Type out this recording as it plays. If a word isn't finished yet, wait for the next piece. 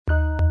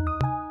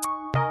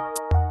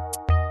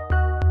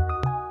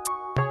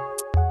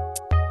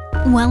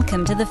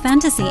Welcome to the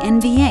Fantasy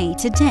NBA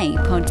Today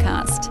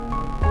podcast.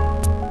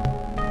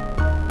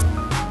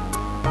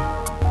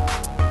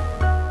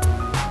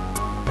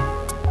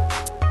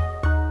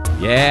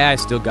 Yeah, I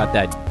still got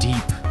that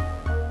deep,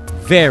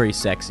 very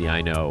sexy,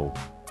 I know,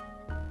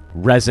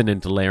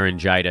 resonant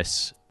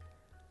laryngitis.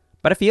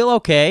 But I feel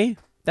okay.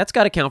 That's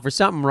got to count for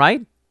something,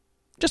 right?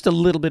 Just a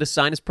little bit of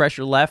sinus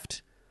pressure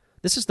left.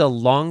 This is the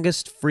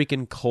longest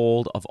freaking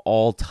cold of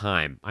all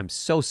time. I'm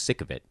so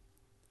sick of it.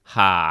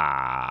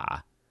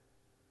 Ha.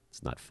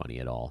 It's not funny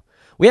at all.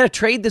 We had a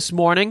trade this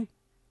morning,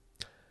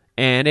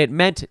 and it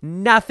meant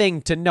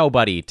nothing to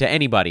nobody, to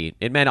anybody.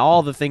 It meant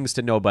all the things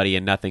to nobody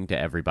and nothing to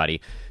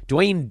everybody.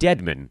 Dwayne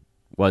Dedmon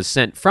was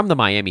sent from the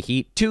Miami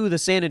Heat to the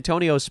San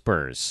Antonio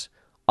Spurs,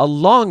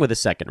 along with a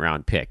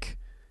second-round pick,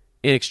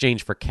 in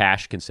exchange for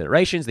cash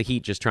considerations. The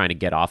Heat just trying to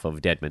get off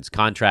of Dedmon's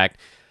contract.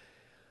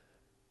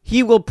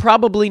 He will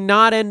probably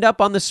not end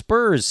up on the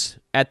Spurs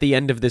at the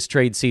end of this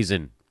trade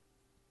season.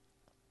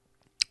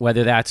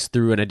 Whether that's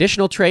through an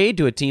additional trade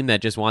to a team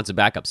that just wants a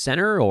backup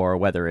center, or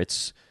whether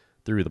it's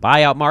through the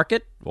buyout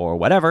market, or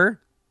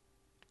whatever.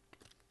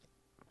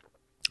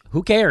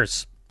 Who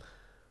cares?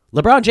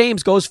 LeBron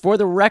James goes for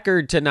the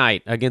record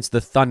tonight against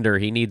the Thunder.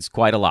 He needs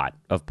quite a lot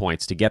of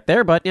points to get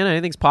there, but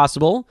anything's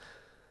possible.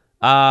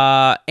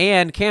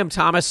 And Cam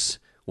Thomas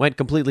went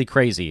completely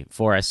crazy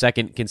for a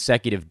second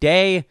consecutive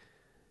day.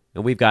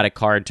 And we've got a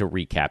card to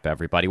recap,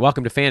 everybody.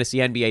 Welcome to Fantasy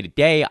NBA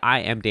Today. I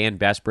am Dan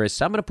Besbris.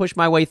 I'm going to push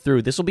my way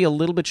through. This will be a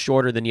little bit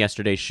shorter than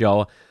yesterday's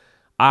show.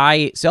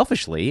 I,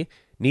 selfishly,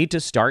 need to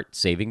start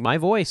saving my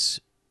voice.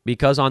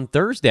 Because on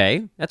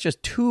Thursday, that's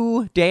just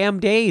 2 damn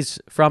days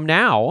from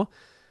now,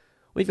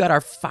 we've got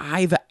our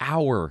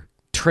 5-hour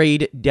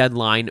trade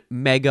deadline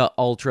mega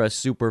ultra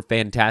super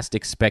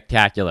fantastic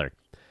spectacular.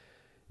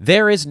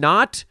 There is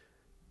not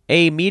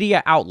a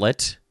media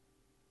outlet,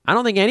 I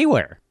don't think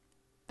anywhere,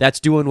 that's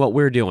doing what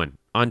we're doing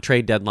on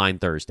trade deadline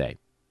Thursday.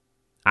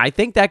 I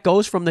think that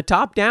goes from the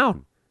top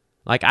down.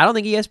 Like, I don't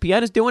think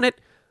ESPN is doing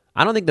it.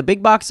 I don't think the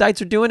big box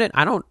sites are doing it.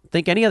 I don't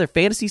think any other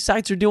fantasy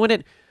sites are doing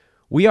it.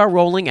 We are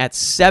rolling at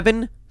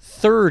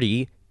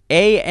 7:30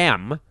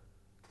 a.m.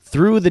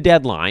 through the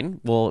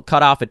deadline. We'll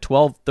cut off at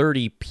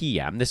 12:30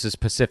 p.m. This is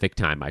Pacific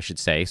time, I should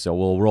say. So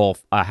we'll roll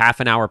a half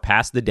an hour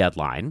past the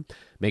deadline.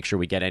 Make sure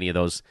we get any of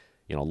those,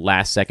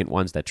 last-second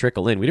ones that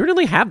trickle in. We didn't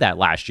really have that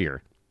last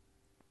year.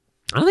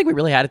 I don't think we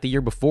really had it the year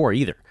before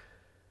either.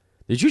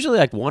 There's usually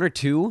like one or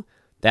two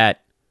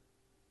that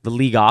the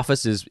league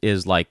office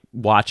is like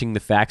watching the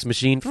fax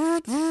machine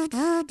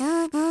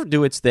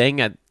do its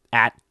thing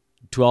at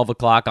 12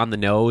 o'clock on the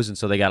nose, and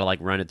so they got to like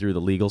run it through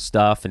the legal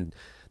stuff, and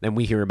then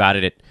we hear about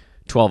it at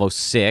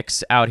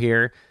 12:06 out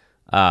here.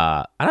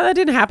 I know that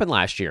didn't happen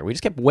last year. We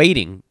just kept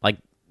waiting, like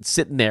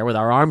sitting there with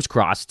our arms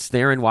crossed,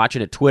 staring,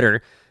 watching at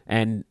Twitter,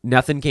 and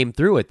nothing came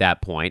through at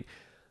that point.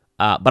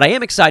 But I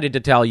am excited to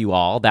tell you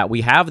all that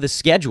we have the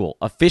schedule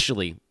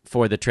officially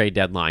for the trade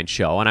deadline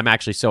show, and I'm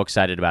actually so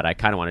excited about it. I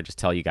kind of want to just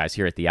tell you guys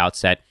here at the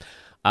outset.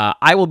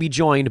 I will be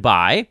joined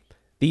by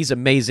these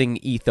amazing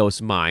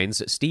Ethos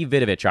minds: Steve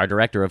Vidovich, our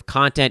director of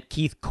content;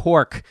 Keith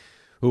Cork,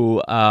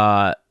 who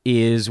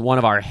is one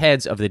of our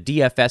heads of the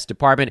DFS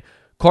department;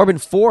 Corbin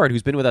Ford,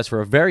 who's been with us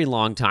for a very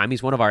long time.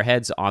 He's one of our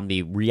heads on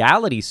the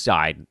reality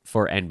side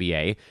for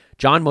NBA;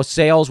 John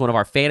Mosales, one of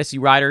our fantasy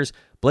writers;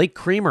 Blake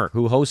Creamer,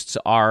 who hosts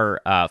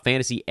our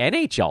fantasy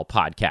NHL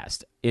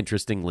podcast,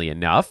 interestingly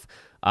enough,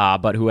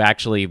 but who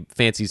actually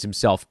fancies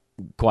himself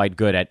quite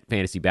good at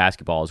fantasy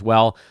basketball as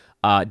well.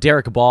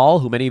 Derek Ball,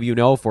 who many of you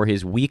know for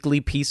his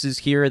weekly pieces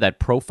here that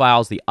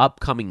profiles the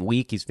upcoming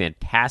week. He's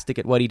fantastic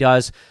at what he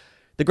does.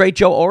 The great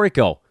Joe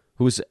Orico,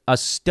 who's a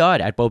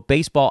stud at both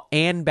baseball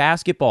and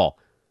basketball.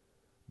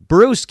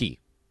 Brewski,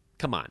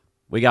 come on.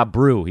 We got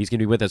Brew. He's going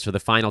to be with us for the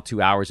final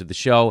 2 hours of the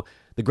show.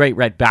 The great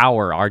Rhett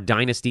Bauer, our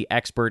dynasty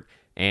expert,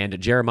 and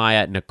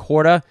Jeremiah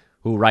Nakorda,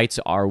 who writes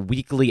our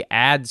weekly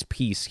ads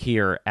piece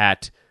here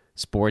at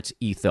Sports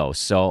Ethos.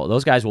 So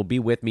those guys will be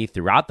with me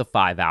throughout the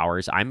 5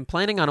 hours. I'm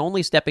planning on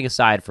only stepping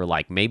aside for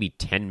like maybe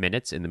 10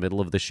 minutes in the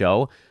middle of the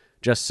show,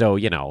 just so,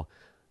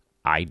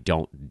 I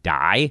don't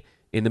die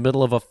in the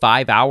middle of a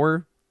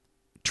 5-hour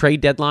trade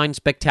deadline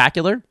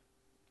spectacular.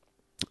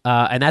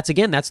 And that's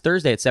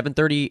Thursday at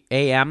 7:30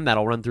 a.m.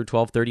 That'll run through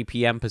 12:30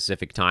 p.m.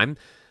 Pacific time.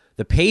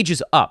 The page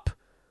is up.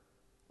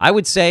 I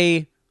would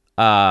say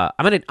I'm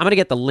gonna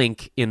get the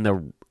link in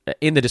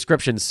the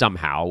description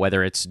somehow,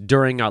 whether it's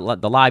during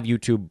the live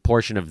YouTube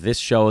portion of this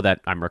show that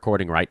I'm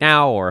recording right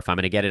now, or if I'm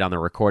going to get it on the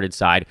recorded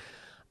side.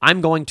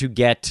 I'm going to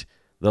get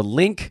the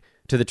link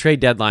to the trade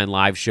deadline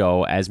live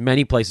show as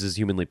many places as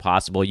humanly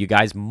possible. You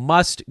guys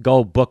must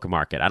go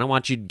bookmark it. I don't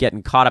want you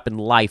getting caught up in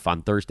life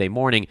on Thursday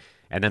morning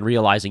and then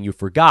realizing you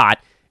forgot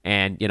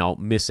and,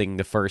 missing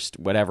the first,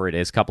 whatever it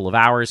is, couple of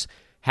hours.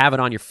 Have it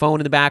on your phone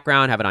in the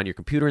background, have it on your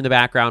computer in the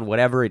background,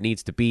 whatever it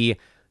needs to be.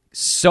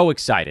 So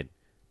excited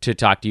to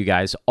talk to you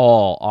guys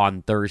all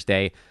on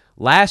Thursday.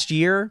 Last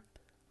year,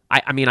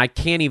 I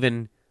can't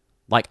even,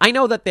 I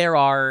know that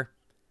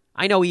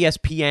I know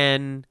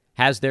ESPN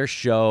has their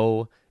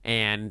show,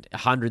 and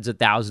hundreds of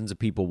thousands of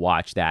people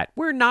watch that.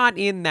 We're not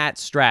in that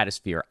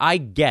stratosphere. I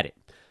get it.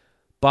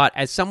 But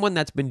as someone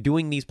that's been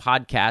doing these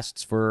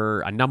podcasts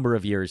for a number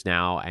of years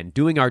now and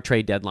doing our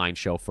trade deadline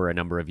show for a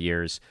number of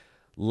years,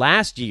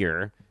 last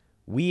year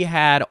we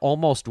had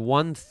almost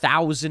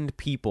 1,000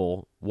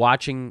 people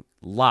watching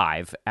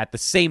live at the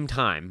same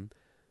time.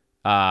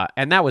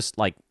 And that was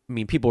like, I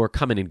mean, people were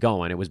coming and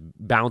going. It was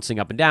bouncing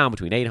up and down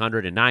between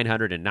 800 and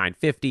 900 and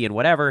 950 and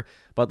whatever.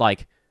 But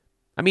like,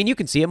 I mean, you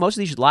can see it. Most of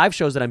these live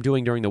shows that I'm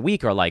doing during the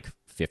week are like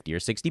 50 or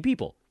 60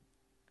 people.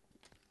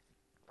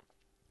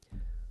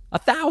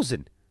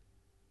 1,000.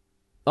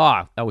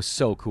 Oh, that was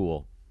so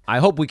cool. I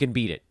hope we can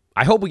beat it.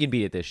 I hope we can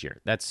beat it this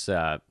year. That's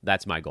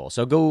my goal.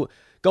 So go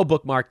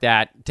bookmark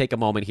that. Take a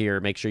moment here.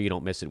 Make sure you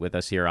don't miss it with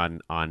us here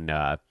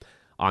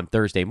on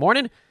Thursday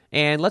morning.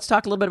 And let's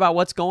talk a little bit about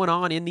what's going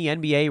on in the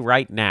NBA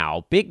right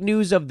now. Big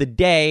news of the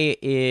day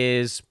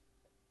is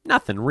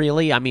nothing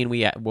really. I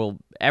mean,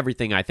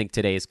 everything I think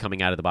today is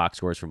coming out of the box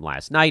scores from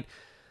last night.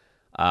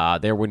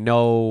 There were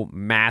no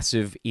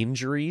massive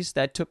injuries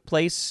that took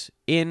place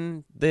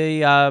in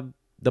the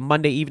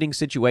Monday evening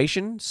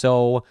situation.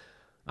 So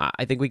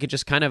I think we could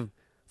just kind of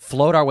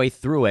float our way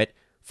through it,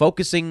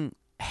 focusing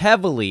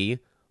heavily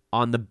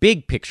on the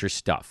big picture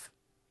stuff.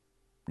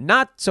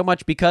 Not so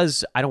much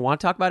because I don't want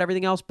to talk about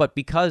everything else, but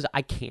because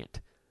I can't.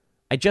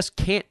 I just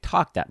can't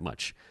talk that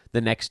much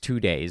the next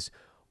 2 days,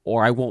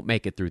 or I won't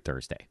make it through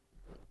Thursday.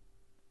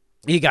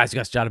 You guys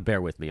got to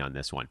bear with me on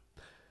this one.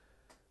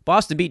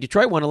 Boston beat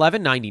Detroit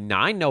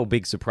 111-99. No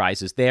big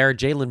surprises there.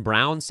 Jaylen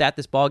Brown sat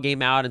this ball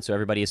game out, and so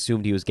everybody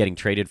assumed he was getting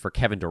traded for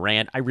Kevin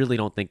Durant. I really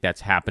don't think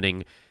that's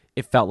happening.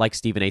 It felt like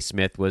Stephen A.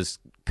 Smith was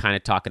kind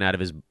of talking out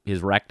of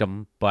his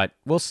rectum, but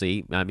we'll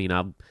see. I mean,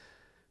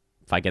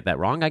 if I get that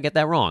wrong, I get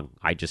that wrong.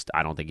 I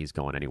don't think he's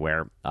going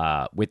anywhere.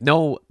 With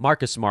no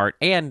Marcus Smart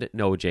and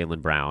no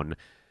Jaylen Brown,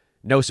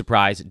 no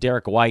surprise.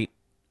 Derek White,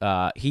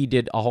 he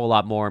did a whole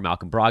lot more.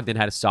 Malcolm Brogdon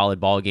had a solid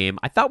ball game.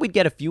 I thought we'd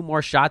get a few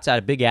more shots out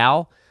of Big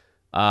Al.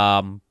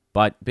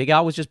 But Big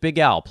Al was just Big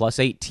Al. Plus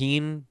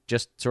 18,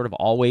 just sort of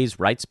always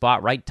right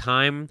spot, right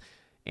time,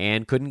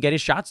 and couldn't get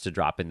his shots to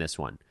drop in this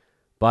one.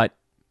 But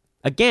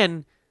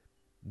again,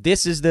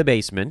 this is the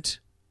basement.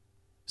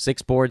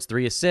 6 boards,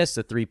 3 assists,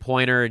 a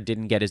 3-pointer,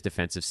 didn't get his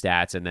defensive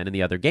stats. And then in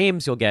the other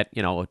games, you'll get,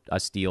 a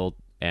steal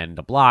and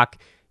a block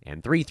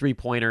and 3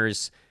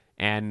 3-pointers,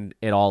 and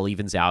it all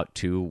evens out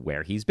to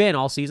where he's been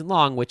all season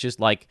long, which is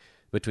like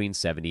between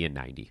 70 and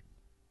 90.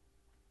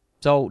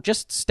 So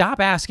just stop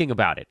asking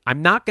about it.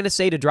 I'm not going to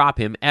say to drop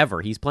him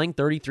ever. He's playing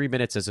 33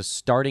 minutes as a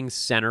starting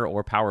center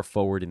or power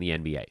forward in the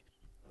NBA.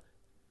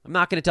 I'm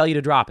not going to tell you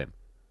to drop him.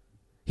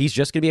 He's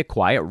just going to be a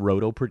quiet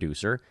roto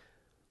producer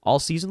all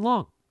season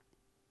long.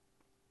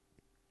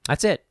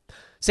 That's it.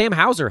 Sam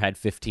Hauser had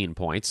 15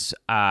 points.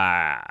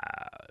 Yeah,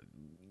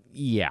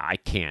 I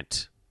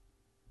can't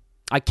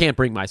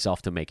bring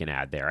myself to make an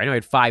ad there. I know he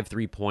had 5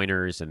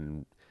 3-pointers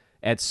and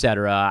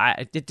etc.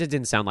 It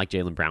didn't sound like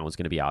Jaylen Brown was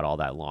going to be out all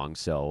that long.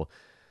 So,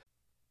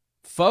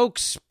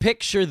 folks,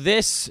 picture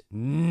this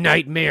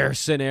nightmare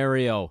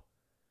scenario.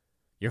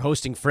 You're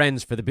hosting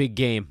friends for the big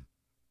game.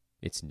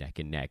 It's neck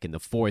and neck in the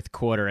fourth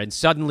quarter, and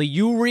suddenly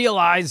you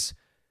realize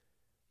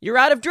you're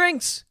out of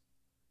drinks.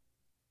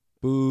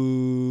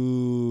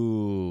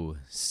 Boo,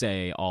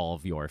 say all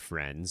of your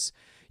friends.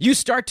 You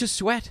start to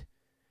sweat.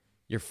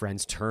 Your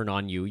friends turn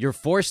on you. You're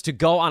forced to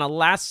go on a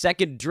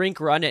last-second drink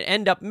run and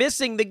end up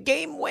missing the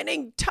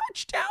game-winning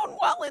touchdown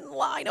while in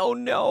line. Oh,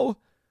 no.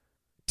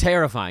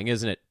 Terrifying,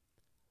 isn't it?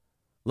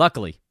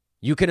 Luckily,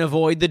 you can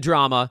avoid the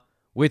drama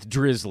with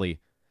Drizzly,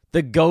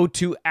 the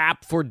go-to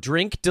app for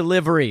drink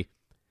delivery.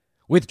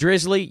 With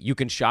Drizzly, you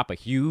can shop a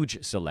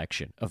huge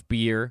selection of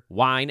beer,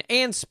 wine,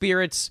 and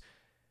spirits,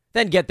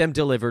 then get them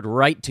delivered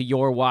right to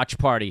your watch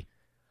party.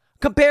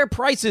 Compare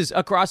prices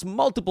across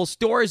multiple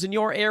stores in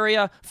your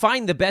area,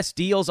 find the best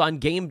deals on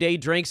game day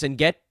drinks, and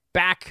get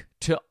back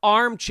to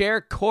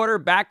armchair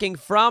quarterbacking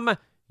from,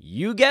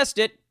 you guessed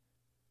it,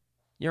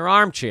 your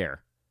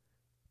armchair.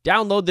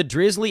 Download the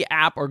Drizzly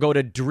app or go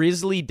to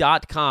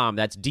drizzly.com.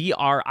 That's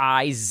DRIZLY.com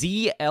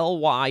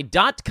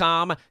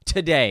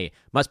today.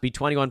 Must be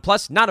 21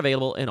 plus, not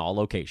available in all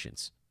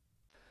locations.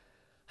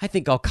 I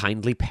think I'll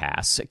kindly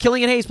pass.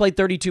 Killian Hayes played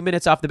 32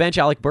 minutes off the bench.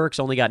 Alec Burks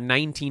only got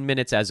 19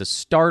 minutes as a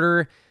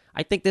starter.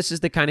 I think this is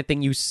the kind of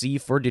thing you see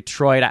for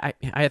Detroit.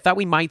 I thought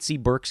we might see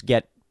Burks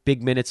get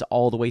big minutes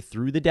all the way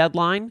through the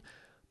deadline,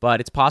 but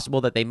it's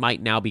possible that they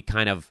might now be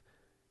kind of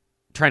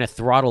trying to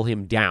throttle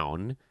him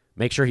down,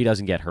 make sure he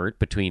doesn't get hurt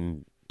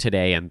between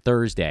today and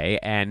Thursday,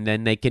 and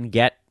then they can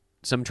get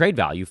some trade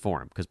value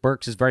for him, because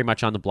Burks is very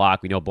much on the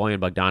block. We know Bojan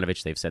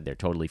Bogdanovic, they've said they're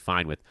totally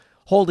fine with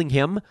holding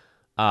him,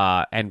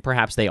 and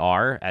perhaps they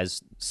are,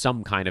 as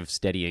some kind of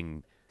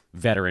steadying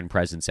veteran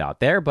presence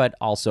out there, but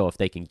also if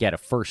they can get a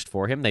first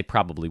for him, they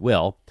probably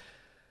will.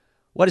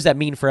 What does that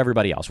mean for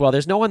everybody else? Well,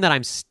 there's no one that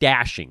I'm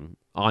stashing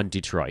on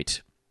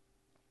Detroit.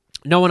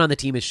 No one on the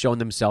team has shown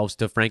themselves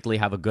to, frankly,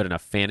 have a good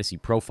enough fantasy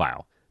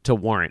profile to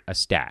warrant a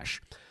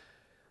stash.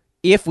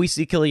 If we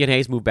see Killian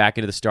Hayes move back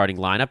into the starting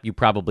lineup, you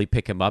probably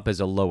pick him up as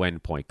a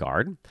low-end point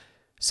guard.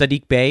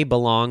 Sadiq Bey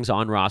belongs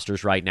on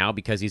rosters right now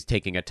because he's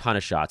taking a ton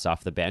of shots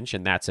off the bench,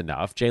 and that's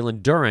enough.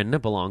 Jalen Duren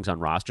belongs on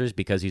rosters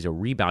because he's a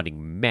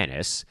rebounding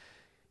menace.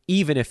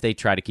 Even if they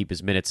try to keep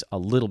his minutes a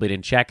little bit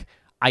in check,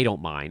 I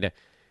don't mind.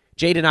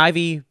 Jaden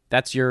Ivey,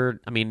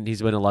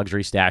 he's been a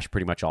luxury stash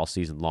pretty much all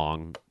season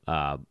long.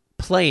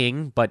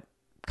 Playing, but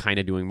kind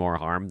of doing more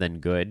harm than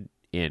good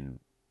in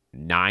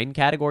 9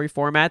 category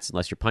formats,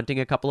 unless you're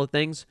punting a couple of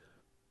things.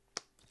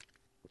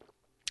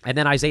 And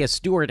then Isaiah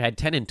Stewart had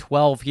 10 and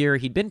 12 here.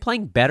 He'd been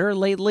playing better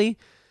lately.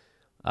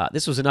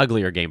 This was an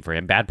uglier game for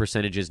him. Bad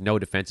percentages, no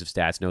defensive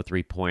stats, no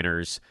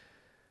three-pointers.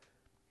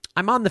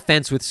 I'm on the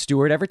fence with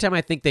Stewart. Every time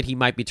I think that he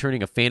might be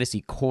turning a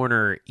fantasy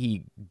corner,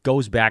 he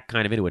goes back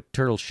kind of into a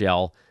turtle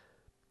shell.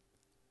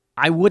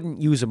 I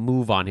wouldn't use a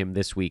move on him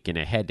this week in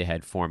a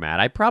head-to-head format.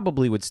 I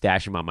probably would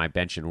stash him on my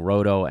bench in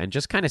Roto and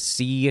just kind of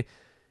see,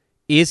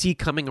 is he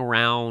coming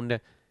around?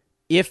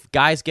 If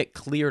guys get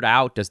cleared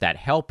out, does that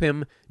help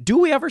him? Do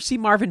we ever see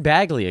Marvin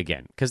Bagley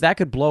again? Because that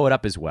could blow it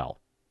up as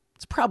well.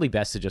 It's probably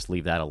best to just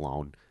leave that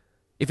alone.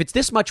 If it's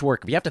this much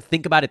work, if you have to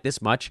think about it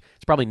this much,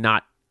 it's probably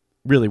not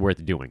really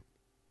worth doing.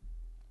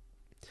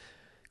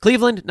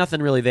 Cleveland,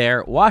 nothing really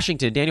there.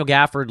 Washington, Daniel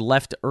Gafford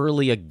left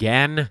early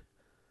again.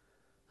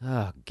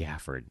 Oh,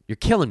 Gafford. You're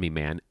killing me,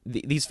 man.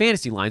 These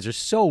fantasy lines are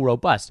so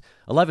robust.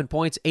 11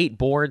 points, 8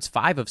 boards,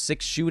 5 of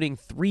 6 shooting,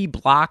 3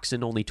 blocks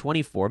in only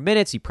 24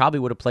 minutes. He probably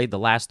would have played the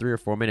last 3 or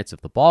 4 minutes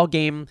of the ball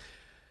game,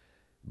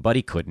 but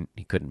he couldn't.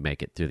 He couldn't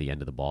make it through the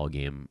end of the ball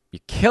game.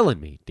 You're killing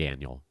me,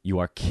 Daniel. You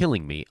are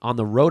killing me. On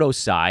the Roto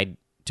side,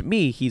 to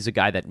me, he's a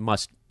guy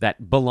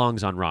that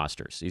belongs on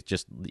rosters. He's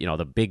just,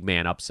 the big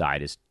man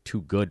upside is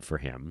too good for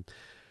him.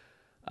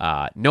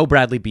 No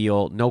Bradley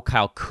Beal, no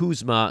Kyle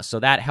Kuzma, so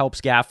that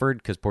helps Gafford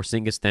because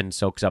Porzingis then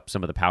soaks up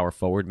some of the power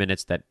forward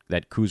minutes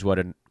that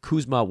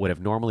Kuzma would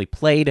have normally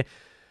played.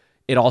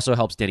 It also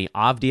helps Denny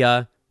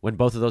Avdia when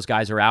both of those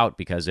guys are out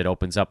because it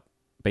opens up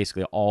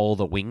basically all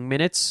the wing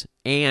minutes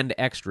and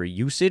extra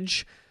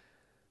usage.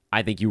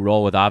 I think you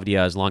roll with Avdia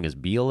as long as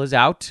Beal is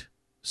out.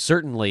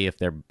 Certainly,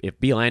 if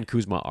Beal and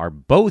Kuzma are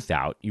both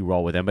out, you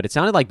roll with them. But it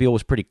sounded like Beal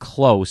was pretty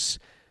close.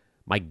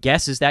 My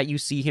guess is that you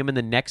see him in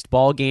the next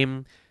ball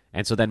game.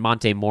 And so then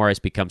Monte Morris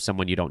becomes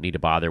someone you don't need to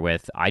bother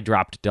with. I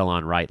dropped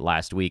Delon Wright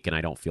last week, and I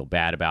don't feel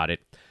bad about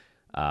it.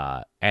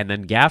 And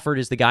then Gafford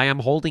is the guy I'm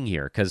holding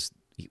here because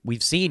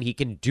we've seen he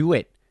can do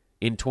it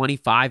in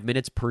 25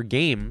 minutes per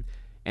game,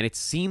 and it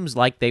seems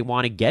like they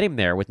want to get him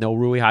there with no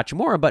Rui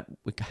Hachimura, but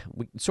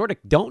we sort of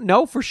don't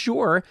know for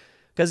sure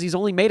because he's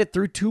only made it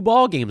through 2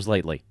 ball games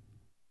lately.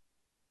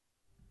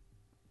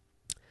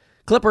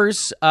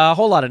 Clippers, a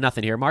whole lot of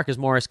nothing here. Marcus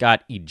Morris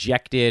got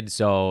ejected,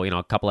 so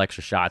a couple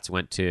extra shots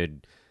went to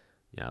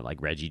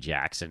like Reggie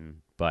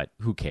Jackson, but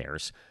who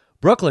cares?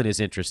 Brooklyn is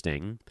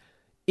interesting,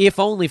 if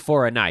only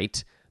for a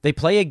night. They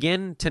play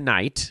again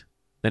tonight,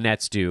 the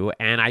Nets do,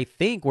 and I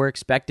think we're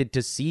expected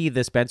to see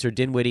the Spencer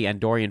Dinwiddie and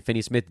Dorian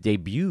Finney-Smith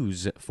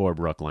debuts for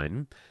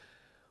Brooklyn,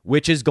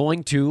 which is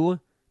going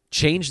to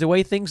change the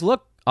way things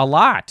look a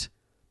lot.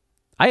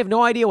 I have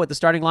no idea what the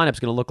starting lineup is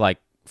going to look like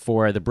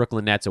for the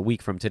Brooklyn Nets a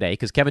week from today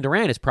because Kevin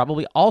Durant is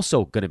probably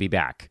also going to be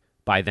back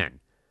by then.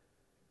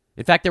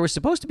 In fact, there was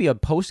supposed to be a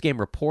post-game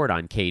report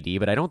on KD,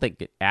 but I don't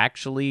think it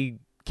actually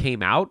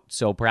came out,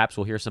 so perhaps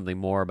we'll hear something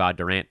more about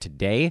Durant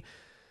today.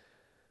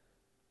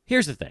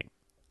 Here's the thing.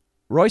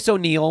 Royce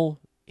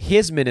O'Neal,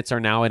 his minutes are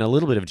now in a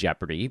little bit of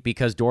jeopardy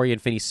because Dorian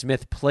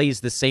Finney-Smith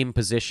plays the same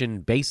position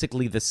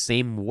basically the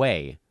same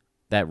way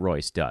that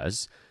Royce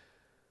does.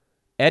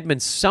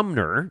 Edmund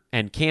Sumner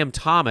and Cam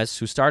Thomas,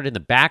 who started in the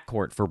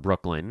backcourt for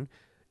Brooklyn,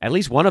 at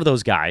least one of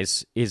those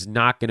guys is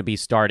not going to be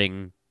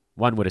starting,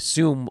 one would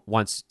assume,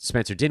 once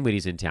Spencer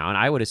Dinwiddie's in town.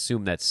 I would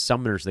assume that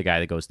Sumner's the guy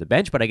that goes to the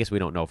bench, but I guess we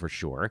don't know for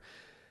sure.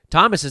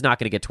 Thomas is not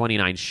going to get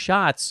 29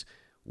 shots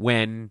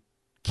when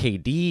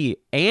KD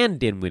and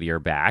Dinwiddie are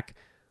back,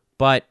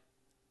 but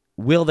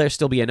will there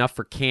still be enough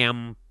for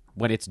Cam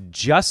when it's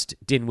just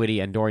Dinwiddie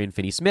and Dorian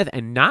Finney-Smith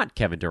and not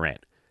Kevin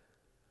Durant?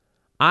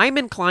 I'm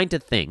inclined to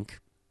think,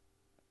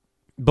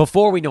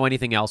 before we know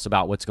anything else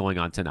about what's going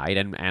on tonight,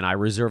 and I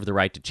reserve the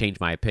right to change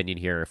my opinion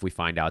here if we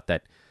find out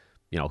that,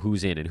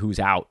 who's in and who's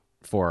out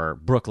for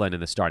Brooklyn in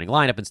the starting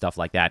lineup and stuff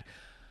like that,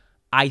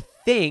 I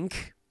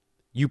think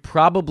you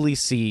probably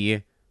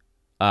see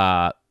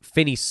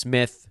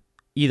Finney-Smith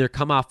either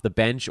come off the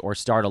bench or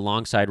start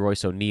alongside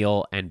Royce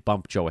O'Neal and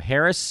bump Joe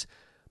Harris,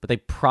 but they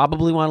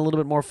probably want a little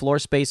bit more floor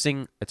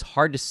spacing. It's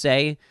hard to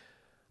say.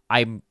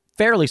 I'm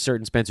fairly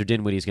certain Spencer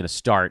Dinwiddie is going to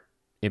start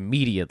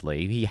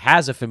immediately. He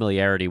has a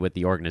familiarity with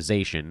the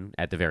organization,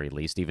 at the very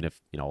least, even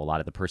if, a lot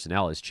of the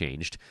personnel has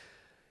changed.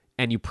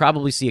 And you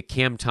probably see a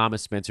Cam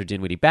Thomas, Spencer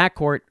Dinwiddie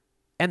backcourt,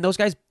 and those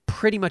guys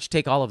pretty much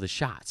take all of the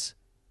shots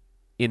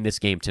in this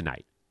game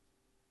tonight.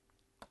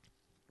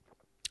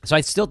 So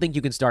I still think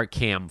you can start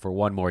Cam for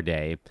one more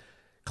day.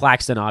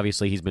 Claxton,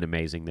 obviously, he's been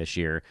amazing this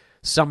year.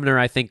 Sumner,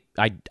 I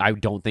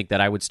don't think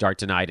that I would start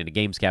tonight in a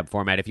games cab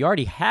format. If you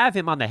already have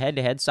him on the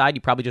head-to-head side,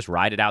 you probably just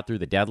ride it out through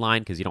the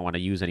deadline because you don't want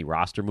to use any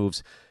roster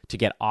moves to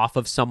get off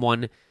of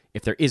someone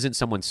if there isn't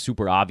someone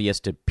super obvious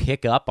to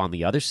pick up on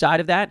the other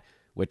side of that,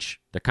 which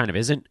there kind of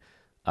isn't.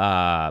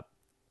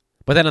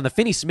 But then on the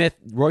Finney Smith,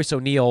 Royce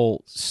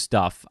O'Neal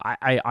stuff,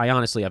 I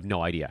honestly have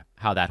no idea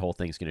how that whole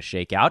thing's going to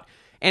shake out.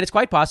 And it's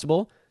quite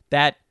possible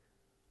that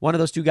one of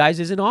those two guys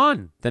isn't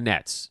on the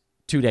Nets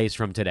 2 days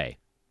from today.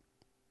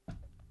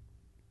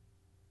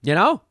 You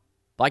know?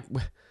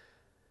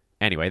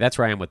 Anyway, that's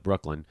where I am with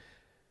Brooklyn.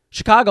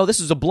 Chicago, this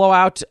was a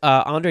blowout.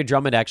 Andre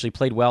Drummond actually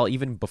played well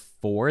even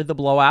before the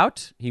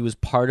blowout. He was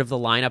part of the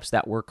lineups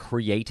that were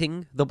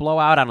creating the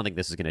blowout. I don't think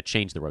this is going to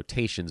change the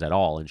rotations at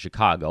all in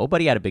Chicago, but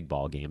he had a big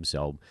ball game,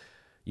 so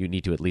you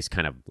need to at least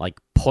kind of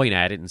point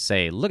at it and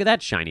say, look at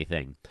that shiny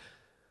thing.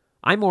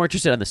 I'm more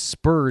interested on the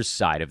Spurs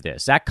side of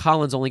this. Zach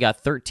Collins only got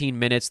 13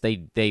 minutes.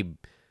 They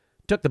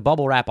took the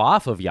bubble wrap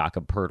off of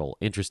Jakob Poeltl,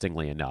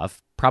 interestingly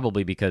enough,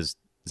 probably because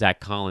Zach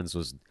Collins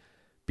was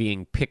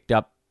being picked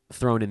up,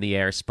 thrown in the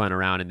air, spun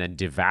around, and then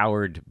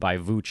devoured by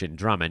Vooch and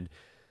Drummond.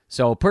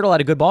 So Poeltl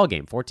had a good ball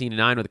game,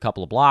 14-9 with a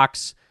couple of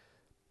blocks.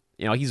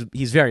 You know,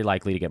 he's very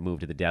likely to get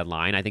moved to the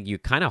deadline. I think you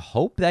kind of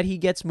hope that he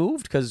gets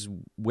moved because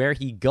where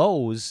he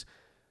goes,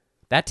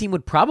 that team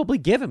would probably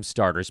give him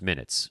starters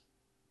minutes.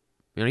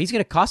 You know, he's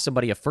going to cost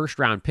somebody a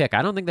first-round pick.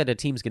 I don't think that a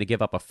team's going to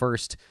give up a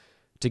first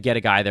to get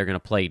a guy they're going to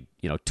play,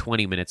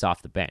 20 minutes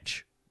off the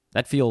bench.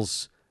 That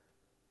feels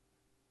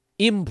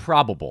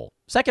improbable.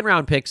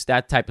 Second-round picks,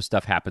 that type of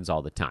stuff happens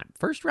all the time.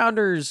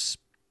 First-rounders,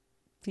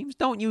 teams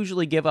don't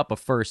usually give up a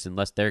first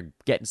unless they're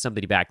getting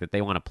somebody back that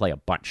they want to play a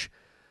bunch.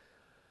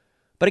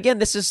 But again,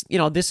 this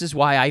is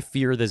why I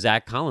fear the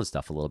Zach Collins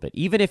stuff a little bit.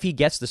 Even if he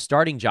gets the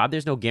starting job,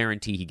 there's no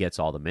guarantee he gets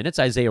all the minutes.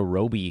 Isaiah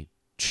Roby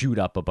chewed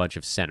up a bunch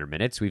of center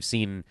minutes. We've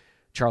seen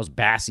Charles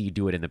Bassey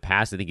do it in the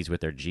past. I think he's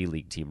with their G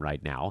League team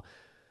right now.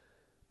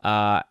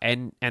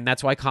 And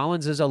that's why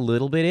Collins is a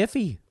little bit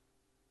iffy.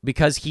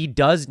 Because he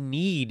does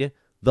need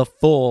the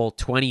full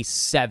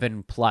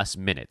 27-plus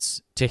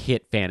minutes to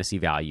hit fantasy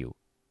value.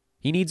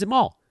 He needs them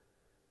all.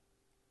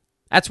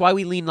 That's why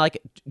we lean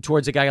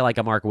towards a guy like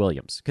a Mark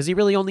Williams, because he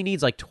really only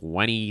needs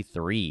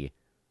 23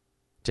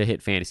 to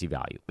hit fantasy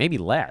value, maybe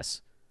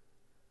less.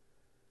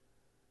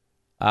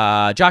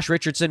 Josh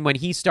Richardson, when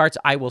he starts,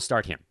 I will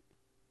start him.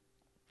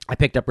 I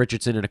picked up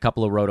Richardson in a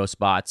couple of roto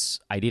spots.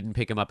 I didn't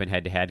pick him up in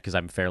head-to-head because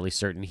I'm fairly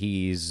certain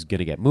he's going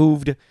to get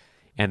moved,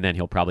 and then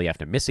he'll probably have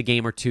to miss a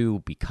game or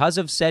two because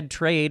of said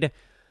trade.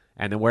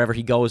 And then wherever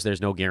he goes,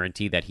 there's no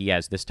guarantee that he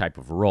has this type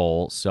of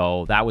role.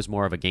 So that was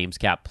more of a games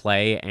cap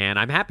play, and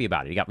I'm happy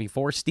about it. He got me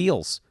 4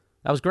 steals.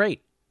 That was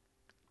great.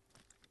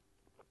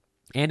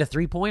 And a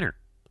 3-pointer.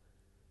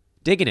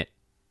 Digging it.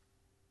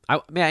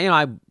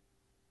 I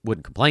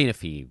wouldn't complain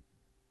if he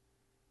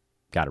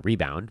got a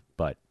rebound,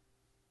 but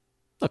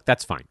look,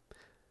 that's fine.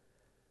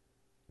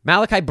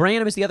 Malachi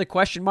Branham is the other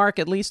question mark,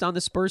 at least on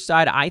the Spurs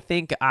side. I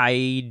think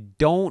I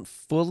don't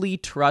fully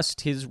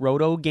trust his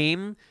roto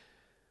game.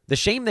 The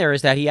shame there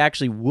is that he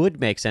actually would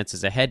make sense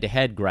as a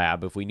head-to-head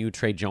grab if we knew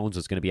Trey Jones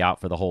was going to be out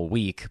for the whole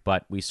week,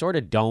 but we sort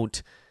of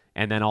don't.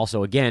 And then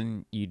also,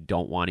 again, you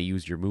don't want to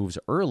use your moves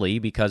early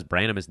because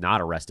Branham is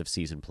not a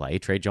rest-of-season play.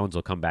 Trey Jones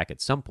will come back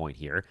at some point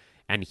here,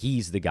 and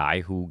he's the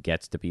guy who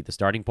gets to be the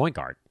starting point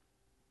guard.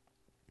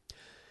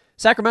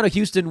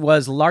 Sacramento-Houston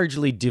was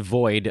largely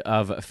devoid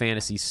of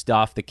fantasy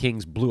stuff. The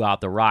Kings blew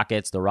out the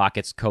Rockets. The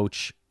Rockets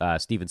coach,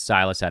 Stephen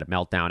Silas, had a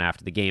meltdown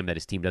after the game that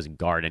his team doesn't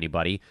guard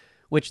anybody,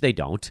 which they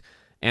don't.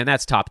 And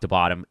that's top to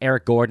bottom.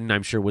 Eric Gordon,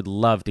 I'm sure, would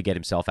love to get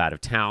himself out of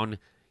town.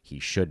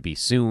 He should be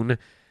soon.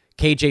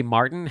 KJ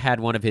Martin had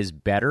one of his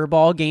better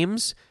ball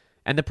games.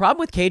 And the problem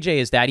with KJ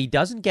is that he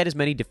doesn't get as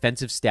many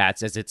defensive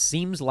stats as it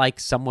seems like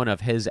someone of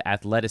his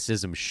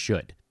athleticism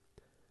should.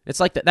 It's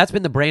like that's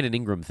been the Brandon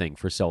Ingram thing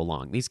for so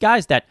long. These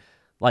guys that,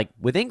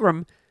 with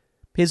Ingram,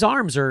 his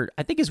arms are,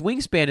 I think his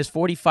wingspan is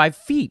 45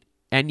 feet.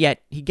 And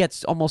yet he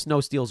gets almost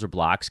no steals or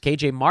blocks.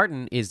 KJ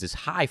Martin is this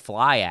high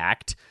fly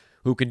act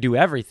who can do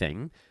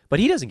everything, but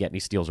he doesn't get any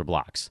steals or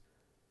blocks.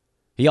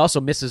 He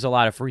also misses a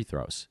lot of free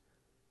throws.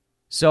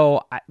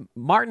 So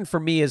Martin,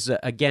 for me, is,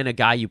 again, a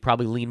guy you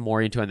probably lean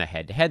more into on the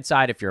head-to-head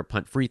side if you're a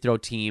punt free throw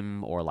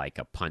team or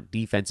a punt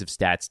defensive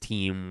stats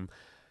team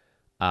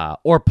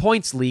or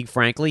points league,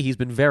 frankly. He's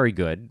been very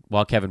good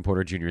while Kevin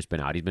Porter Jr. has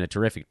been out. He's been a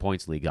terrific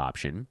points league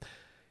option.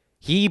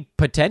 He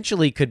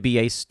potentially could be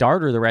a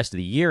starter the rest of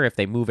the year if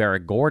they move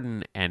Eric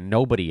Gordon and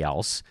nobody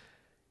else.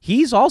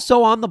 He's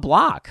also on the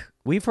block.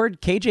 We've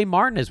heard KJ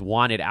Martin is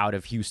wanted out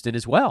of Houston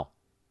as well.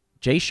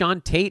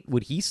 Jayshawn Tate,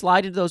 would he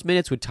slide into those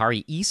minutes? Would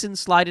Tari Eason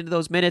slide into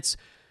those minutes?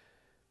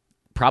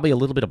 Probably a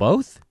little bit of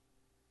both.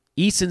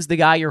 Eason's the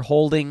guy you're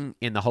holding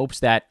in the hopes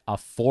that a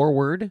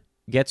forward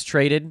gets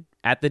traded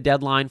at the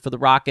deadline for the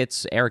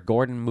Rockets. Eric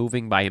Gordon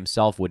moving by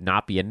himself would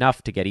not be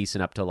enough to get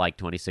Eason up to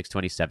 26,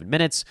 27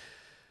 minutes.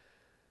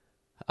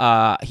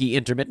 He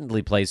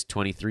intermittently plays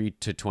 23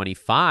 to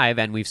 25,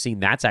 and we've seen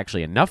that's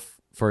actually enough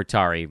for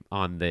Tari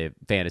on the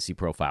fantasy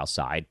profile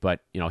side, but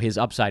his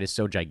upside is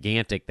so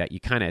gigantic that you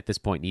kind of at this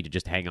point need to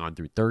just hang on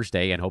through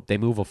Thursday and hope they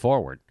move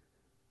forward.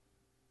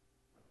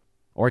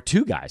 Or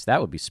 2 guys, that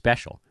would be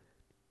special.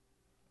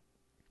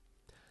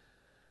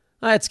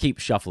 Let's keep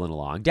shuffling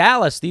along.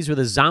 Dallas, these were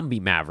the zombie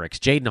Mavericks.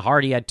 Jaden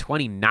Hardy had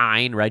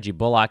 29. Reggie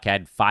Bullock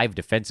had 5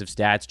 defensive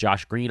stats.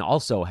 Josh Green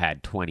also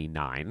had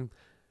 29.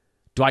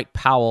 Dwight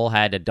Powell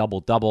had a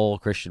double-double.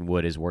 Christian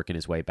Wood is working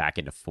his way back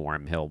into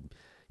form.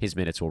 His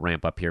minutes will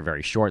ramp up here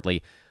very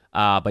shortly.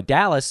 But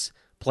Dallas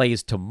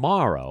plays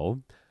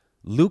tomorrow.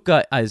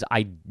 Luka is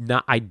I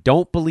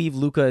don't believe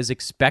Luka is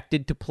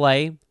expected to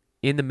play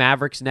in the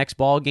Mavericks' next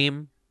ball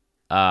game,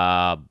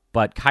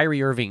 but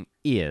Kyrie Irving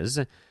is.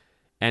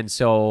 And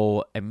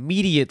so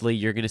immediately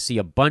you're going to see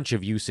a bunch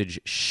of usage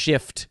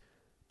shift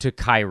to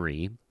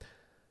Kyrie.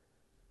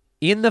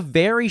 In the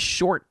very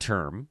short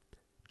term,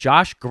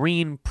 Josh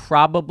Green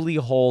probably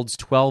holds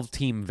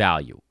 12-team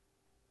value.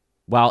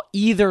 While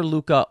either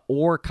Luka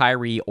or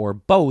Kyrie or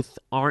both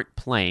aren't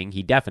playing,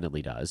 he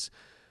definitely does.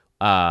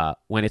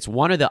 When it's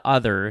one or the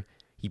other,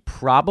 he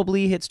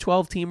probably hits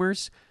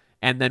 12-teamers.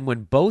 And then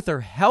when both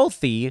are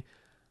healthy,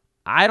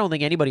 I don't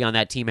think anybody on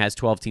that team has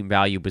 12-team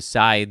value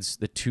besides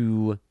the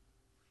 2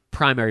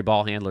 primary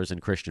ball handlers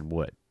and Christian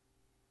Wood.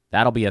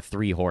 That'll be a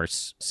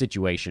 3-horse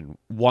situation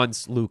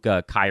once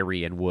Luka,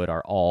 Kyrie, and Wood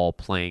are all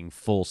playing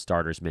full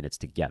starters minutes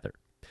together.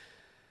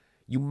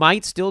 You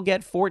might still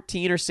get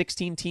 14 or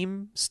 16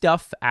 team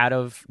stuff out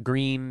of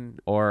Green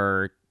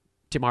or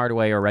Tim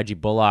Hardaway or Reggie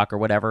Bullock or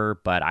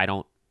whatever, but I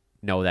don't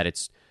know that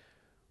it's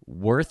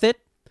worth it.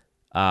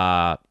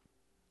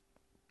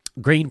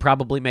 Green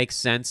probably makes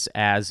sense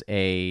as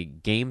a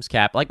games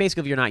cap. Like,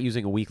 basically, if you're not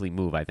using a weekly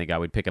move, I think I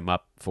would pick him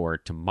up for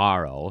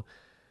tomorrow.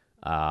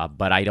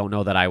 But I don't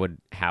know that I would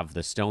have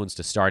the stones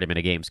to start him in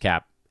a games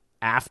cap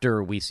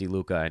after we see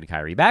Luka and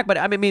Kyrie back. But,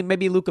 I mean,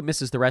 maybe Luka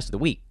misses the rest of the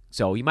week.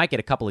 So you might get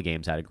a couple of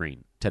games out of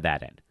Green to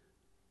that end.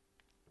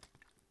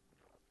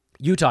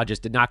 Utah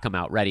just did not come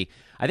out ready.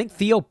 I think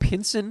Theo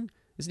Pinson,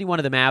 isn't he one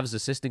of the Mavs'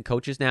 assistant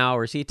coaches now?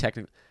 Or is he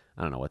technically...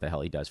 I don't know what the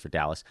hell he does for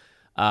Dallas.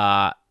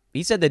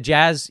 He said he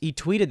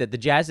tweeted that the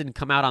Jazz didn't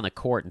come out on the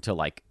court until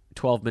like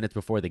 12 minutes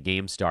before the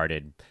game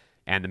started.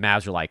 And the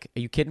Mavs were like, are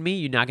you kidding me?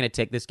 You're not going to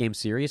take this game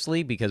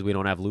seriously because we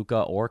don't have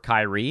Luka or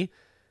Kyrie?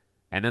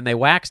 And then they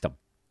waxed them.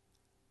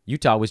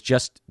 Utah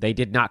they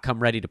did not come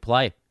ready to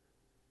play.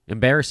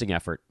 Embarrassing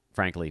effort,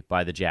 frankly,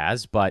 by the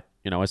Jazz. But,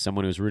 as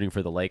someone who's rooting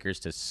for the Lakers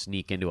to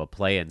sneak into a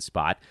play-in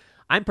spot,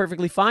 I'm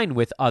perfectly fine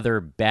with other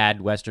bad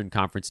Western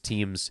Conference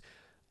teams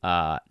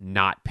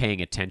not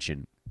paying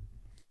attention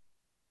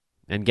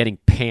and getting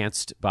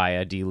pantsed by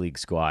a D-League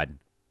squad.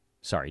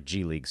 Sorry,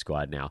 G-League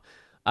squad now.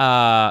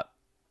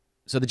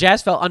 So the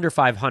Jazz fell under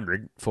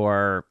 500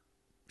 for...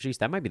 Geez,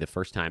 that might be the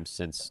first time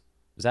since...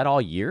 Was that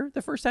all year?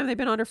 The first time they've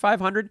been under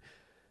 500?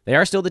 They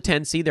are still the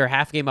 10 seed. They're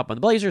half a game up on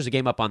the Blazers, a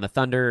game up on the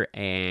Thunder,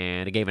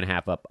 and a game and a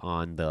half up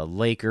on the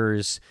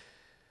Lakers.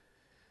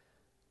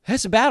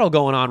 There's a battle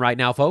going on right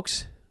now,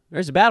 folks.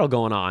 There's a battle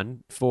going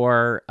on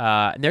for...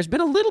 and there's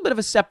been a little bit of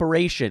a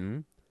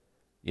separation.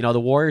 The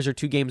Warriors are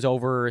 2 games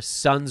over,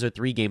 Suns are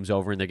 3 games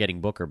over, and they're getting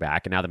Booker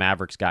back, and now the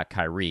Mavericks got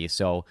Kyrie.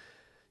 So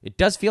it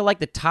does feel like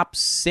the top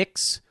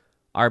 6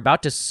 are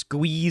about to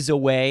squeeze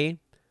away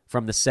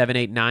from the 7,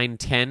 8, 9,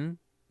 10.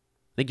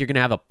 I think you're going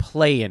to have a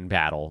play-in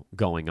battle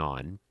going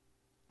on,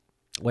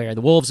 where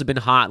the Wolves have been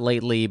hot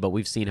lately, but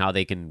we've seen how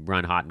they can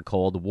run hot and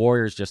cold. The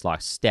Warriors just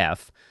lost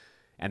Steph,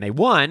 and they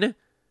won,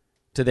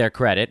 to their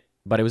credit,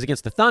 but it was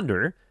against the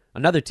Thunder,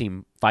 another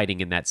team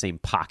fighting in that same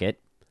pocket.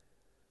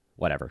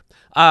 Whatever.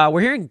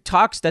 We're hearing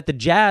talks that the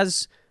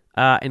Jazz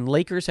and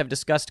Lakers have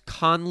discussed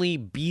Conley,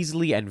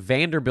 Beasley, and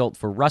Vanderbilt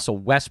for Russell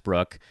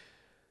Westbrook.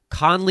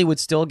 Conley would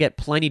still get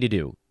plenty to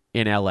do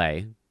in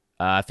L.A.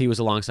 If he was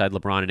alongside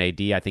LeBron and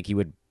AD, I think he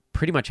would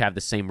pretty much have the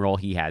same role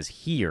he has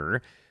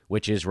here,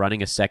 which is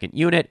running a second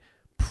unit.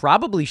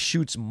 Probably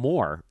shoots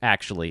more,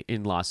 actually,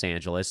 in Los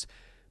Angeles.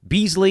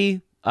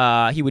 Beasley,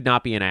 he would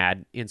not be an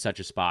ad in such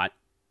a spot.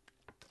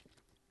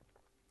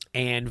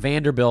 And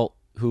Vanderbilt,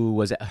 who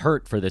was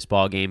hurt for this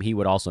ball game, he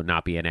would also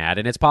not be an ad.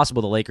 And it's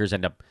possible the Lakers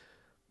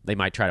they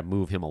might try to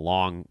move him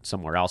along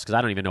somewhere else, because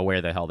I don't even know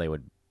where the hell they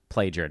would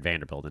play Jared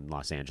Vanderbilt in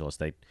Los Angeles.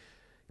 They'd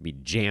be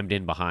jammed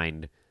in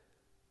behind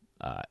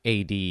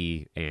AD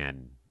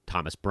and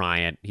Thomas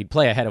Bryant. He'd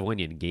play ahead of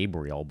Wenyen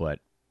Gabriel, but,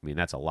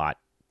 that's a lot.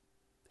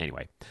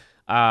 Anyway,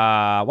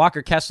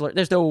 Walker Kessler,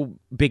 there's no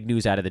big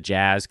news out of the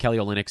Jazz. Kelly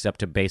Olynyk's up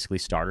to basically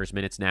starters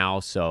minutes now,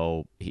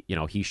 so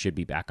he should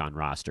be back on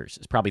rosters.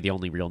 It's probably the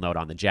only real note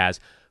on the Jazz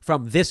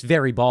from this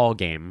very ball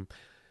game.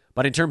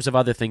 But in terms of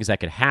other things that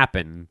could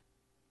happen,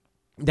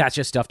 that's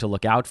just stuff to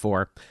look out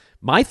for.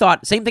 My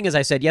thought, same thing as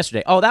I said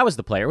yesterday. Oh, that was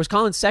the player. It was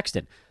Colin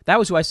Sexton. That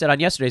was who I said on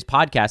yesterday's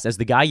podcast as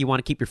the guy you want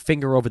to keep your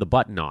finger over the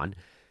button on.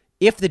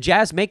 If the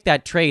Jazz make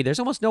that trade, there's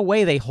almost no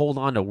way they hold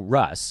on to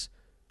Russ.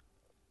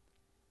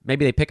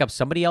 Maybe they pick up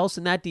somebody else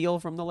in that deal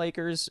from the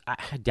Lakers.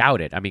 I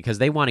doubt it. Because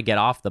they want to get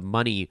off the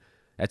money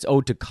that's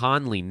owed to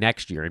Conley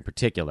next year in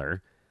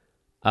particular.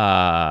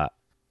 So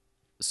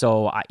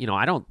I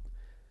don't.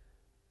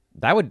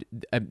 That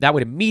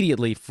would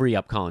immediately free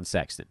up Colin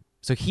Sexton.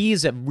 So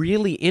he's a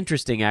really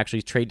interesting,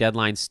 actually, trade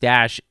deadline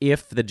stash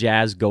if the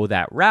Jazz go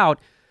that route.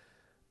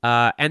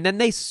 And then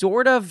they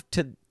sort of,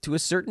 to a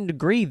certain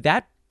degree,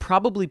 that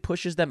probably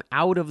pushes them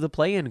out of the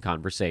play-in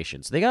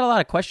conversation. So they got a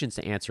lot of questions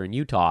to answer in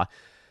Utah.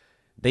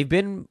 They've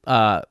been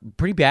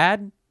pretty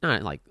bad.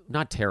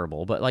 Not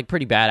terrible, but like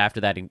pretty bad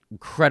after that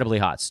incredibly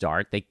hot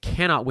start. They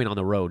cannot win on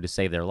the road to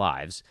save their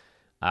lives.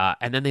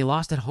 And then they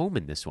lost at home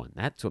in this one.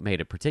 That's what made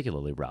it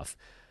particularly rough.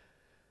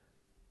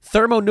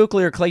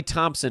 Thermonuclear Klay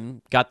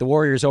Thompson got the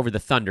Warriors over the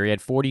Thunder. He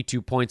had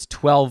 42 points,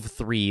 12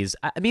 threes.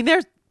 I mean,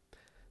 there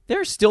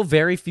are still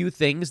very few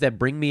things that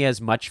bring me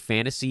as much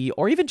fantasy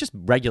or even just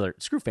regular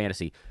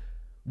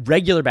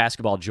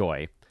basketball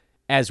joy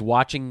as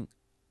watching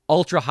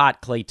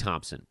ultra-hot Klay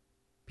Thompson.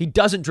 He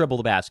doesn't dribble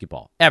the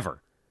basketball,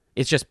 ever.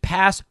 It's just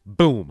pass,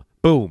 boom,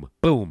 boom,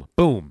 boom,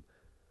 boom.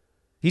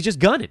 He's just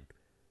gunning.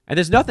 And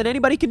there's nothing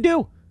anybody can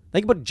do.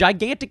 Think about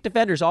gigantic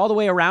defenders all the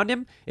way around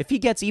him. If he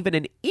gets even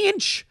an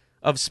inch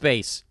of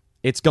space,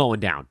 it's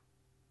going down.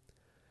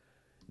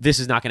 This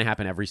is not going to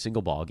happen every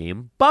single ball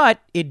game,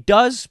 but it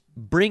does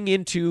bring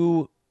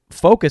into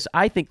focus,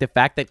 I think, the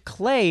fact that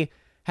Klay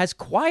has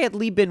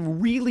quietly been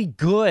really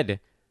good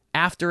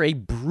after a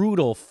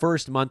brutal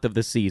first month of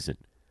the season.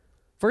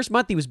 First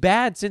month he was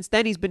bad. Since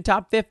then he's been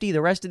top 50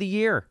 the rest of the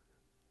year.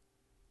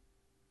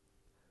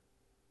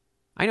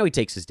 I know he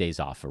takes his days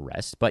off for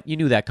rest, but you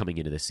knew that coming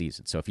into the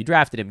season. So if you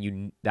drafted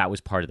him, that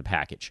was part of the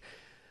package.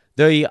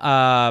 The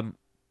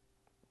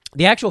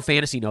actual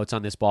fantasy notes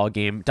on this ball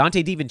game,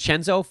 Dante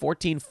DiVincenzo,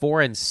 14,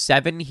 4, and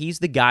 7. He's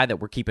the guy that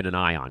we're keeping an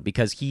eye on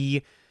because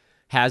he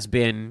has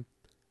been,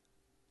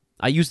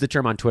 I used the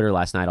term on Twitter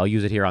last night. I'll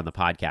use it here on the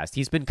podcast.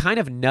 He's been kind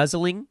of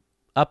nuzzling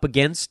up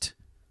against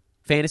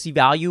fantasy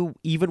value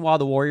even while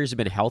the Warriors have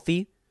been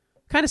healthy,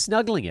 kind of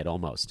snuggling it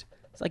almost.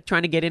 It's like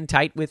trying to get in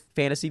tight with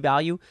fantasy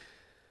value.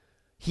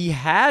 He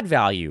had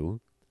value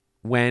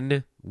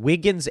when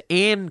Wiggins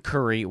and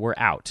Curry were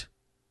out.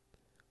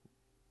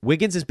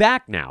 Wiggins is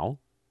back now.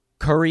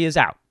 Curry is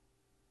out.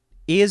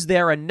 Is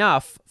there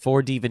enough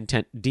for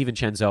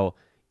DiVincenzo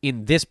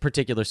in this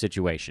particular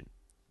situation?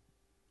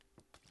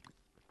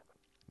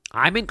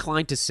 I'm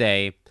inclined to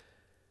say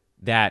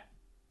that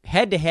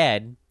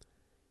head-to-head,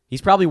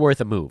 he's probably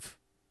worth a move.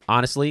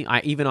 Honestly,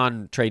 even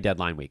on trade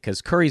deadline week,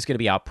 because Curry's going to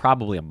be out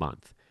probably a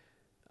month.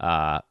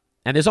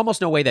 And there's almost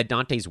no way that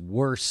Dante's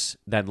worse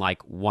than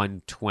like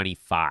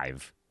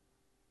 125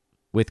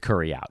 with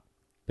Curry out.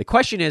 The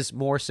question is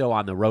more so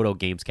on the Roto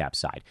Games Cap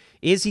side.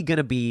 Is he going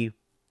to be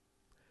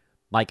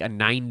like a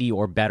 90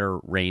 or better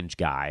range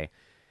guy?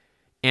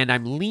 And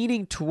I'm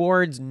leaning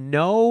towards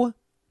no,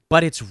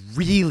 but it's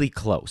really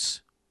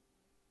close.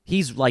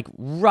 He's like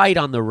right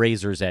on the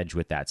razor's edge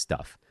with that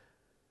stuff.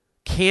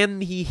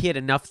 Can he hit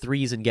enough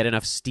threes and get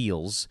enough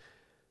steals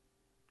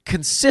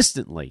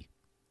consistently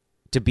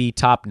to be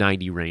top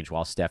 90 range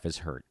while Steph is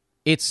hurt?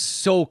 It's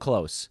so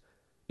close.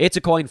 It's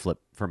a coin flip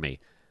for me.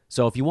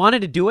 So if you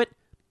wanted to do it,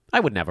 I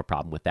wouldn't have a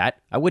problem with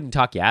that. I wouldn't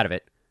talk you out of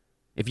it.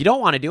 If you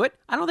don't want to do it,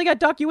 I don't think I'd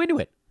talk you into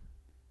it.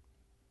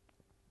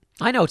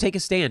 I know, take a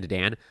stand,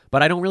 Dan,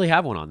 but I don't really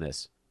have one on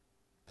this.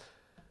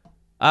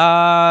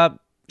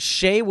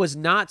 Shea was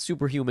not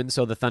superhuman,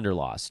 so the Thunder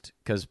lost,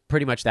 because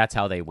pretty much that's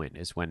how they win,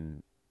 is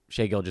when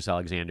Shai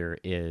Gilgeous-Alexander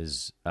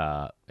is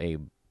a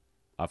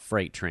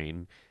freight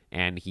train,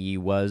 and he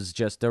was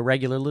just a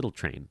regular little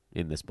train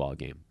in this ball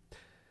game.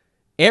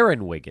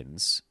 Aaron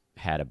Wiggins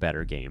had a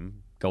better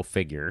game. Go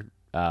figure.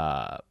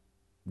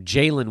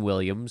 Jalen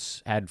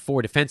Williams had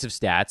 4 defensive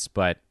stats,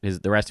 but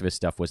the rest of his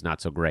stuff was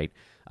not so great.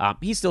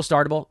 He's still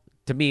startable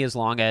to me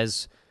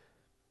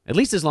at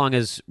least as long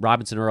as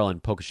Robinson Earl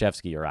and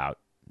Pokusevski are out.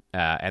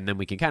 And then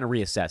we can kind of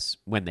reassess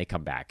when they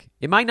come back.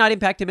 It might not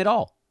impact him at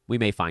all. We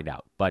may find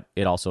out, but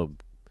it also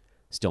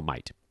still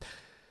might.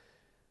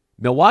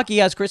 Milwaukee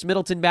has Chris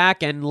Middleton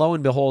back, and lo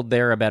and behold,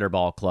 they're a better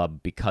ball club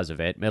because of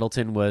it.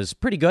 Middleton was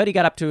pretty good. He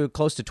got up to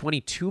close to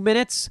 22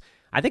 minutes.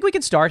 I think we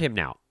can start him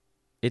now.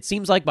 It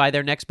seems like by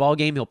their next ball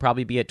game, he'll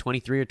probably be at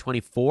 23 or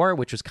 24,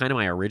 which was kind of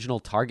my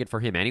original target for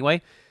him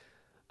anyway.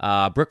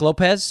 Brook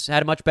Lopez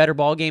had a much better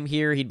ball game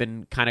here. He'd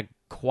been kind of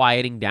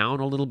quieting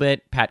down a little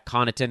bit. Pat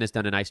Connaughton has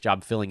done a nice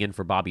job filling in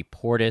for Bobby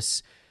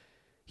Portis.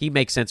 He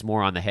makes sense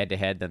more on the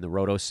head-to-head than the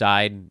Roto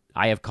side.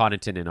 I have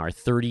Connaughton in our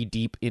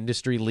 30-deep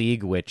industry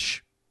league,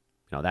 which,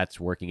 that's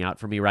working out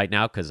for me right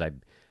now because I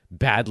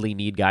badly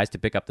need guys to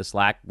pick up the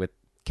slack with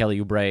Kelly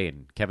Oubre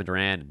and Kevin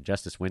Durant and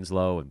Justice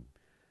Winslow and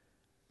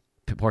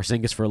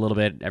Porzingis for a little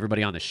bit,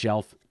 everybody on the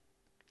shelf.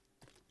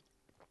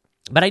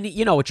 But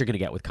you know what you're going to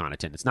get with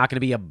Connaughton. It's not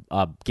going to be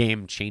a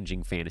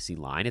game-changing fantasy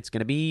line. It's going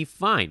to be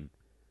fine.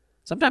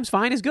 Sometimes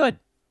fine is good.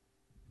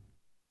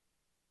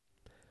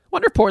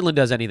 Wonder if Portland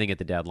does anything at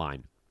the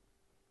deadline.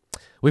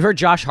 We've heard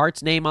Josh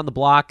Hart's name on the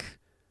block.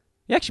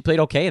 He actually played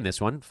okay in this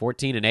one.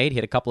 14 and 8,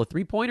 hit a couple of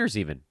three-pointers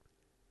even.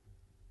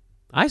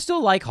 I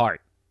still like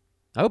Hart.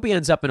 I hope he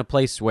ends up in a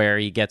place where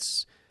he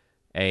gets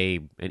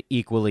an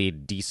equally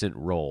decent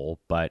role,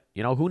 but,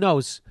 who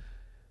knows?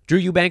 Drew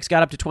Eubanks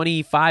got up to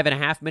 25 and a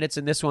half minutes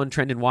in this one.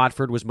 Trendon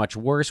Watford was much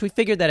worse. We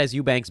figured that as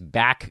Eubanks'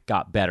 back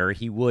got better,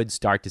 he would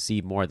start to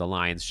see more of the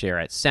Lions' share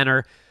at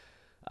center.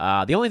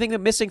 The only thing that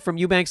missing from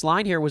Eubanks'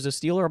 line here was a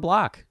steal or a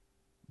block.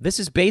 This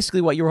is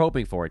basically what you were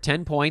hoping for.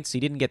 10 points. He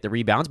didn't get the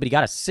rebounds, but he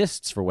got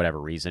assists for whatever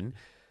reason.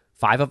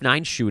 5 of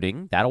 9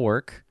 shooting. That'll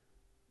work.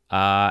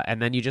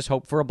 And then you just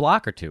hope for a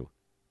block or two.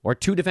 Or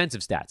 2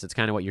 defensive stats. That's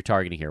kind of what you're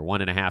targeting here.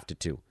 1.5 to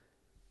 2.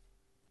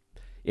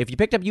 If you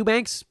picked up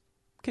Eubanks,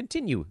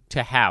 continue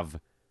to have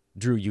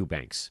Drew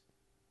Eubanks.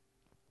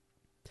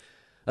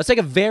 Let's take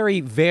a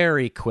very,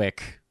 very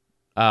quick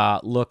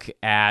look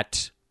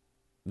at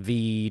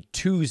the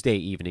Tuesday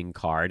evening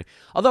card.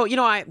 Although,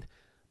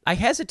 I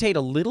hesitate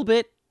a little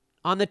bit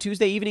on the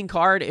Tuesday evening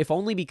card, if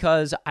only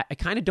because I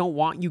kind of don't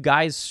want you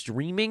guys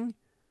streaming.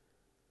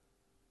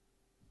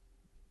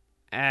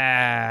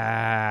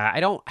 I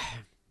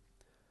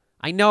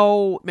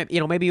know,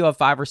 maybe you have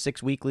 5 or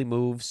 6 weekly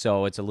moves,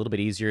 so it's a little bit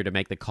easier to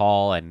make the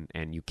call, and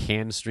you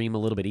can stream a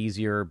little bit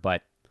easier,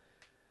 but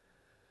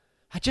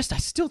I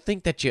still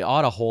think that you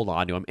ought to hold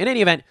on to him. In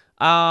any event,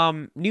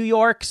 New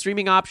York,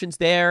 streaming options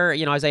there.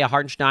 Isaiah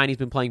Hartenstein, he's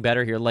been playing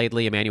better here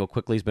lately. Emmanuel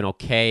Quickley's been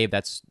okay.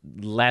 That's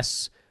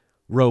less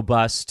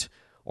robust.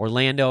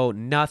 Orlando,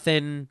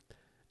 nothing.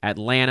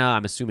 Atlanta,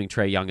 I'm assuming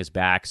Trae Young is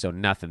back, so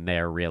nothing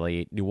there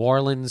really. New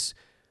Orleans,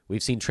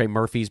 we've seen Trey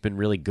Murphy's been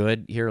really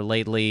good here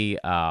lately.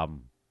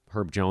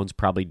 Herb Jones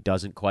probably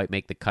doesn't quite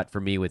make the cut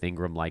for me, with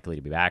Ingram likely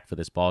to be back for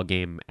this ball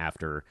game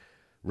after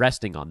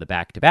resting on the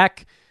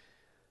back-to-back.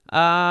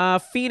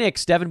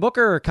 Phoenix, Devin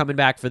Booker coming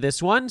back for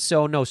this one,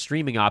 so no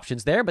streaming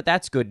options there, but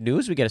that's good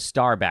news. We get a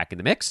star back in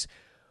the mix.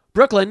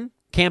 Brooklyn,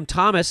 Cam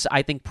Thomas,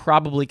 I think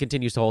probably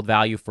continues to hold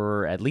value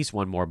for at least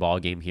one more ball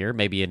game here,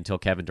 maybe until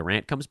Kevin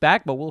Durant comes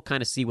back, but we'll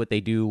kind of see what they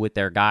do with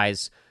their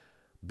guys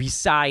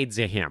besides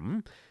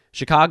him.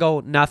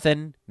 Chicago,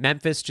 nothing.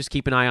 Memphis, just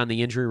keep an eye on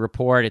the injury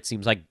report. It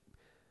seems like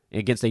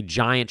against a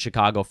giant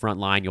Chicago front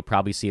line, you'll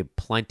probably see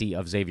plenty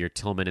of Xavier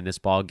Tillman in this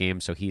ball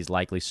game, so he's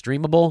likely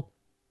streamable.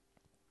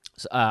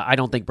 I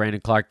don't think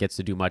Brandon Clark gets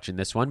to do much in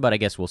this one, but I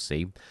guess we'll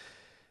see.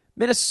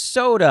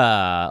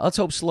 Minnesota, let's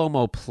hope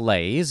Slow-Mo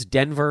plays.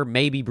 Denver,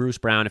 maybe Bruce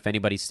Brown if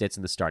anybody sits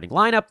in the starting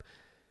lineup.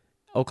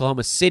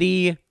 Oklahoma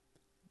City,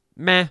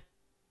 meh.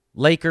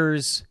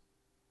 Lakers,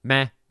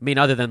 meh. I mean,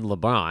 other than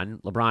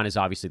LeBron. LeBron is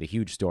obviously the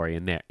huge story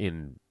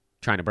in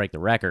trying to break the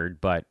record,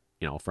 but,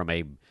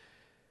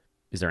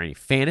 is there any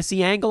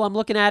fantasy angle I'm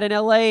looking at in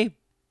LA?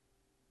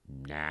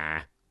 Nah.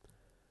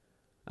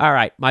 All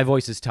right, my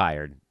voice is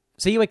tired.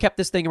 See, I kept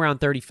this thing around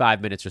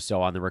 35 minutes or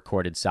so on the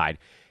recorded side.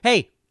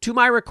 Hey, to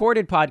my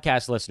recorded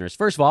podcast listeners,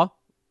 first of all,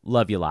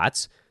 love you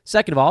lots.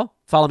 Second of all,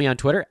 follow me on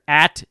Twitter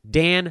at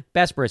Dan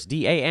Besbris,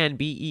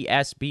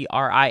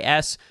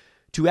 DanBesbris.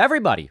 To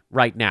everybody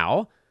right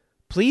now,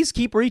 please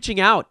keep reaching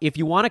out if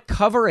you want to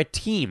cover a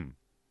team.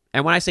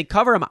 And when I say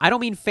cover them, I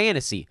don't mean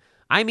fantasy.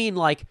 I mean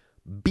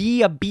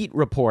be a beat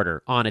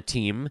reporter on a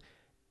team,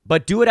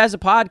 but do it as a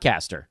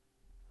podcaster.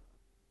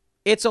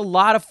 It's a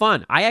lot of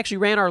fun. I actually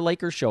ran our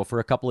Lakers show for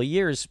a couple of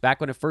years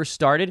back when it first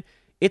started.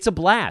 It's a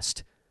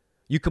blast.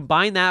 You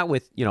combine that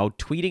with,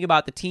 tweeting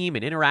about the team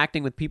and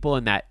interacting with people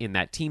in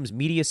that team's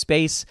media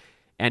space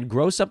and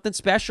grow something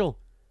special.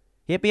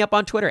 Hit me up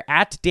on Twitter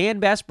at Dan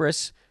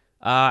Besbris.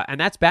 And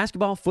that's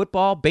basketball,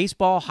 football,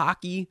 baseball,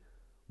 hockey,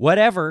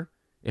 whatever.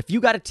 If you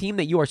got a team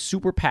that you are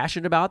super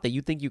passionate about, that you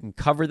think you can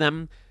cover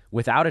them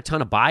without a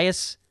ton of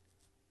bias,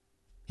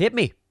 hit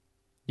me.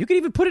 You can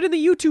even put it in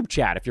the YouTube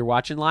chat if you're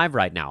watching live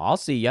right now. I'll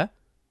see you.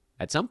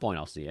 At some point,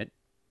 I'll see it.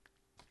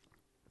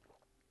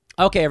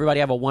 Okay, everybody,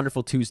 have a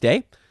wonderful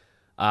Tuesday.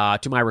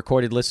 To my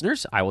recorded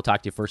listeners, I will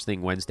talk to you first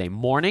thing Wednesday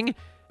morning.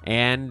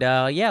 And,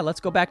 let's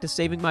go back to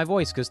saving my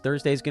voice, because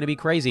Thursday is going to be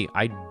crazy.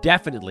 I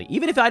definitely,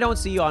 even if I don't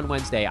see you on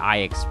Wednesday,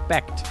 I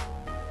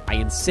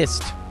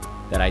insist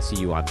that I see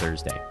you on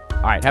Thursday.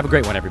 All right, have a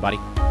great one, everybody.